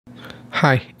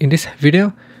Hi, in this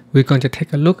video, we're going to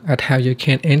take a look at how you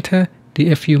can enter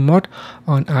DFU mode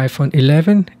on iPhone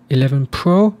 11, 11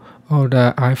 Pro, or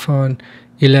the iPhone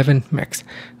 11 Max.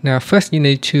 Now, first you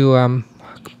need to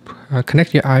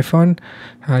connect your iPhone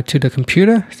to the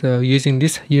computer. So using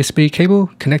this USB cable,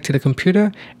 connect to the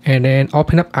computer and then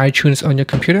open up iTunes on your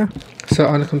computer. So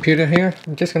on the computer here,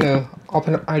 I'm just going to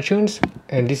open up iTunes,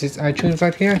 and this is iTunes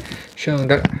right here, showing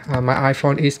that my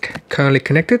iPhone is currently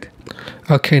connected.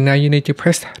 Okay, now you need to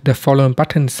press the following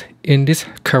buttons in this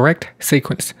correct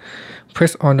sequence.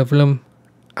 Press on the volume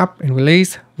up and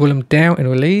release, volume down and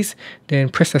release, then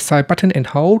press the side button and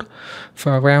hold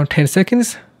for around 10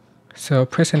 seconds. So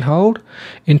press and hold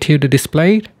until the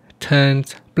display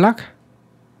turns black.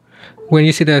 When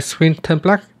you see the screen turn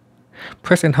black,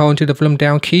 press and hold into the volume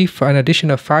down key for an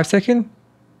additional 5 seconds.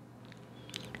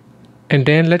 And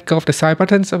then let go of the side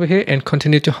buttons over here and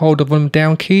continue to hold the volume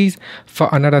down keys for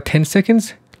another 10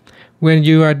 seconds. When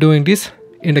you are doing this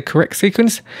in the correct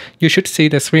sequence, you should see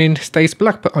the screen stays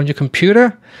black, but on your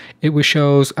computer, it will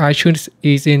show iTunes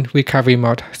is in recovery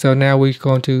mode. So now we're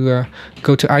going to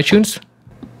go to iTunes.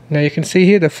 Now you can see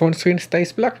here the phone screen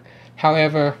stays black.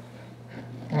 However,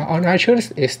 on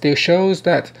iTunes, it still shows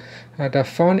that the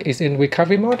phone is in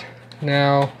recovery mode.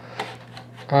 Now,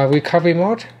 recovery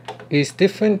mode is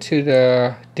different to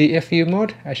the DFU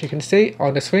mode. As you can see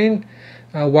on the screen,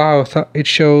 while it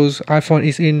shows iPhone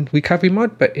is in recovery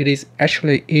mode, but it is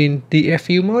actually in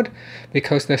DFU mode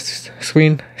because the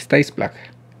screen stays black.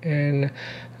 And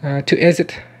to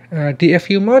exit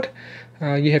DFU mode,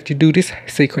 you have to do this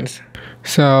sequence.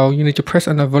 So you need to press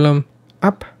on the volume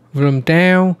up, volume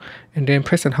down, and then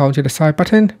press and hold to the side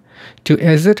button to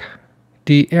exit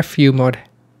DFU mode.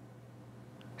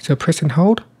 So press and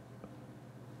hold.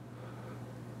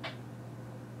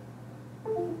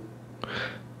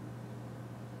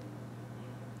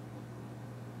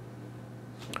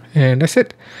 And that's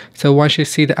it. So once you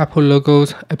see the Apple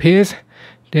logos appears,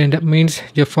 then that means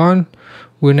your phone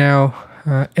will now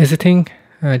exiting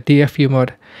DFU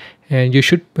mode, and you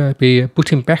should be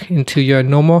booting back into your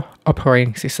normal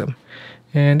operating system.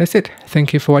 And that's it.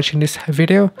 Thank you for watching this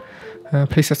video.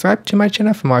 Please subscribe to my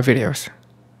channel for more videos.